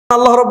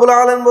আল্লাহ রাব্বুল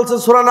আলামিন বলছেন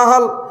সূরা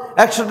নাহাল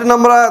 61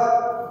 নম্বর আয়াত,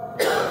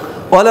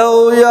 ওয়ালাউ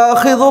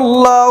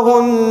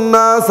ইয়াখিযুল্লাহুন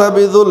নাসা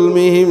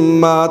বিযুলমিহিম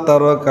মা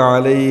তারাকা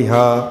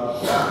আলাইহা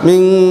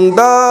মিন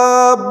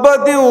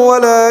দাব্বাতিন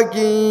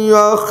ওয়ালাকিন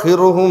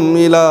ইউআখিরুহুম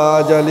ইলা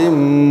আজালিম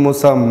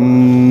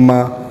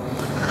মুসাম্মা।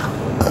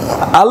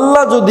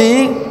 আল্লাহ যদি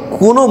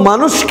কোনো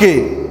মানুষকে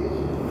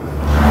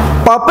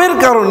পাপের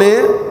কারণে,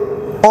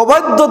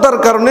 অবাধ্যতার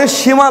কারণে,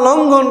 সীমা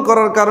লঙ্ঘন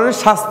করার কারণে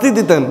শাস্তি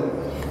দিতেন,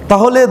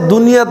 তাহলে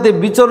দুনিয়াতে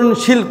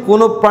বিচরণশীল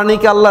কোনো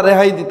প্রাণীকে আল্লাহ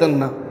রেহাই দিতেন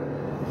না।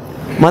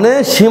 মানে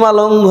সীমা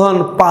লঙ্ঘন,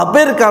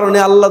 পাপের কারণে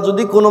আল্লাহ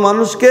যদি কোনো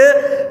মানুষকে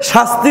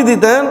শাস্তি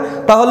দিতেন,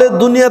 তাহলে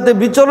দুনিয়াতে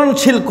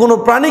বিচরণশীল কোনো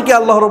প্রাণীকে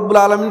আল্লাহ রাব্বুল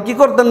আলামিন কি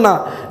করতেন না?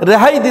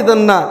 রেহাই দিতেন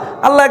না।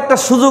 আল্লাহ একটা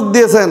সুযোগ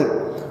দিয়েছেন,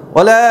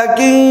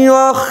 ওয়ালাকিন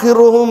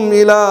ইউআখিরুহুম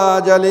ইলা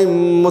আজালিম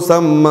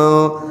মুসাম্মা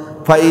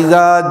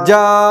ফাইযা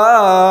জাআ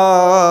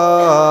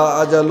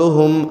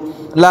আজালুহুম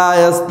লা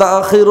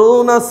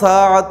ইস্তাখিরুনা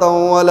সাআতাও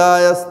ওয়া লা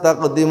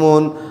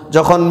ইস্তাকদিমুন।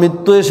 যখন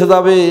মৃত্যু এসে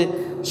যাবে,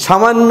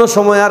 সামান্য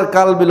সময় আর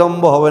কাল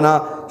বিলম্ব হবে না,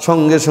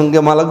 সঙ্গে সঙ্গে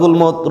মালাকুল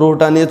মউত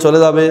রূহটা নিয়ে চলে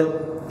যাবে,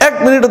 1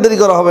 মিনিটও দেরি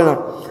করা হবে না।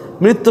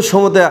 মৃত্যুর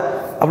সময়তে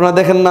আপনারা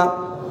দেখেন না,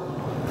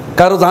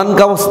 কারো জান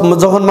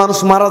যখন মানুষ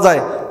মারা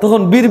যায় তখন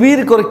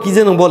বিড়বিড় করে কি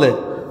যেন বলে,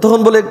 তখন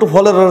বলে একটু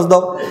ফলের রস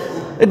দাও,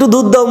 একটু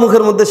দুধ দাও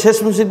মুখের মধ্যে,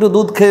 শেষমেশ একটু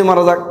দুধ খেয়ে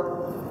মারা যাক।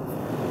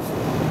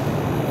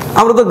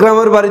 আমরা তো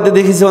গ্রামের বাড়িতে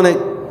দেখেছি অনেক,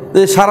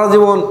 যে সারা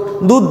জীবন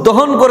দুধ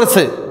দহন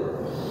করেছে,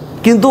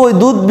 কিন্তু ওই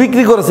দুধ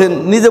বিক্রি করেছেন,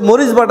 নিজে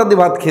মরিচ বাটা দিয়ে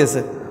ভাত খেয়েছে,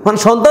 মানে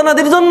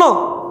সন্তানাদির জন্য।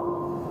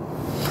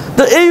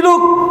 তো এই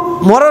লোক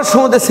মরার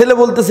সময় ছেলে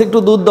বলতেছে একটু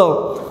দুধ দাও,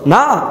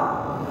 না,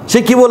 সে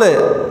কি বলে?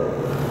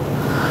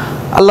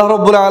 আল্লাহ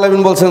রাব্বুল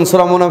আলামিন বলছেন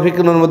সূরা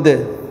মুনাফিকুনের মধ্যে,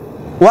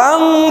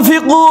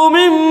 ওয়ানফিকু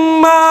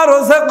মিম্মা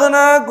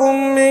রাযাকনাকুম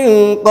মিন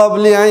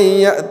ক্বাবলি আন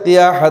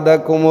ইয়াতিয়া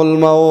আহাদাকুমুল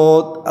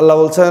মাউত। আল্লাহ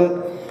বলছেন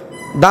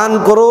দান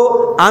করো,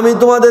 আমি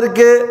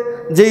তোমাদেরকে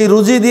যেই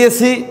রুজি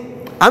দিয়েছি,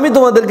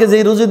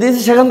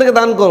 সেখান থেকে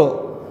দান করো।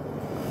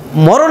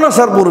 মরণ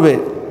আসার পূর্বে,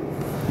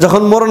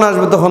 যখন মরণ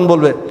আসবে তখন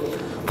বলবে,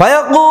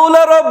 ফায়াকুল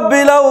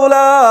রাব্বি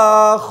লাউলা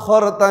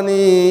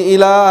আখরতানি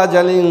ইলা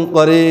আজালিন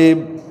করিব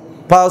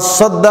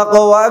ফাসাদদাক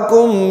ওয়া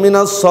আকুম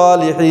মিনাস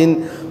সালিহিন।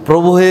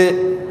 প্রভু হে,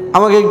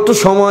 আমাকে একটু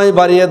সময়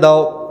বাড়িয়ে দাও,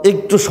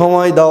 একটু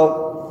সময় দাও,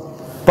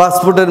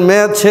 পাসপোর্টের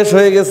মেয়াদ শেষ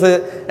হয়ে গেছে,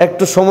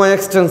 একটু সময়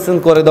এক্সটেনশন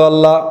করে দাও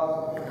আল্লাহ,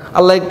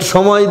 আল্লাহ একটু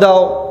সময়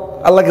দাও।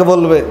 আল্লাহকে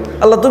বলবে,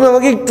 আল্লাহ তুমি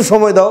আমাকে একটু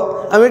সময় দাও,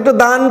 আমি একটু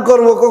দান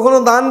করব, কখনো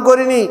দান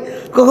করিনি,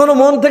 কখনো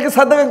মন থেকে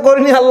সাদাকা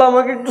করিনি, আল্লাহ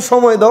আমাকে একটু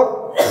সময় দাও।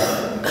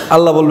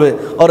 আল্লাহ বলবে,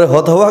 আরে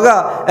হতভাগা,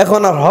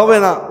 এখন আর হবে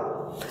না,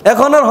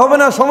 এখন আর হবে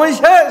না, সময়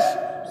শেষ।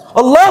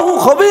 আল্লাহু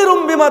খবীরুম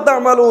বিমা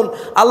তা'মালুন।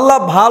 আল্লাহ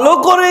ভালো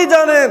করেই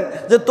জানেন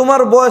যে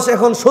তোমার বয়স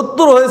এখন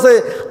 70 হয়েছে,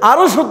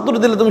 আরো 70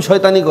 দিলে তুমি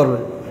শয়তানি করবে,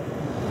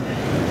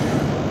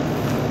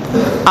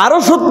 আরো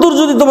 70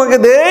 যদি তোমাকে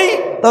দেই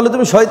তাহলে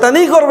তুমি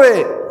শয়তানি করবে,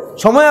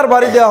 সময় আর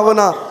বাড়ি দেওয়া হবে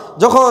না।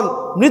 যখন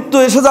মৃত্যু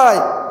এসে যায়,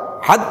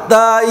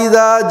 হাত্তা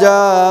ইযা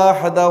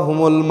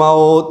জাহাদাহুমুল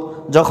মাউত,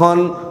 যখন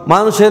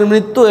মানুষের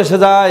মৃত্যু এসে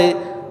যায়,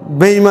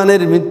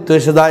 বেঈমানের মৃত্যু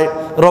এসে যায়,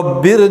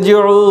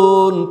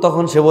 রব্বিরজিউন,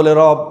 তখন সে বলে,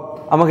 রব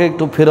আমাকে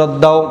একটু ফেরত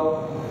দাও,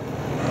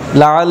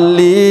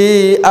 লাআল্লি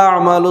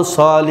আমালু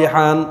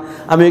সালিহান,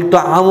 আমি একটু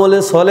আমলে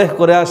সলেহ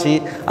করে আসি,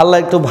 আল্লাহ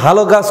একটু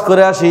ভালো কাজ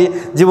করে আসি,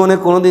 জীবনে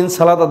কোনোদিন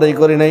সালাত আদায়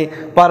করি নাই,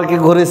 পার্কে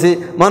ঘুরেছি,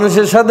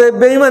 মানুষের সাথে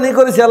বেঈমানি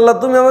করেছি, আল্লাহ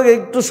তুমি আমাকে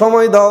একটু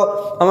সময় দাও,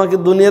 আমাকে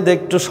দুনিয়াতে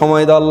একটু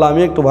সময় দাও আল্লাহ,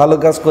 আমি একটু ভালো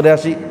কাজ করে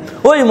আসি।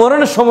 ওই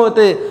মরণের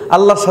সময়তে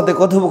আল্লাহর সাথে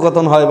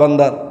কথোপকথন হয়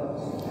বান্দার।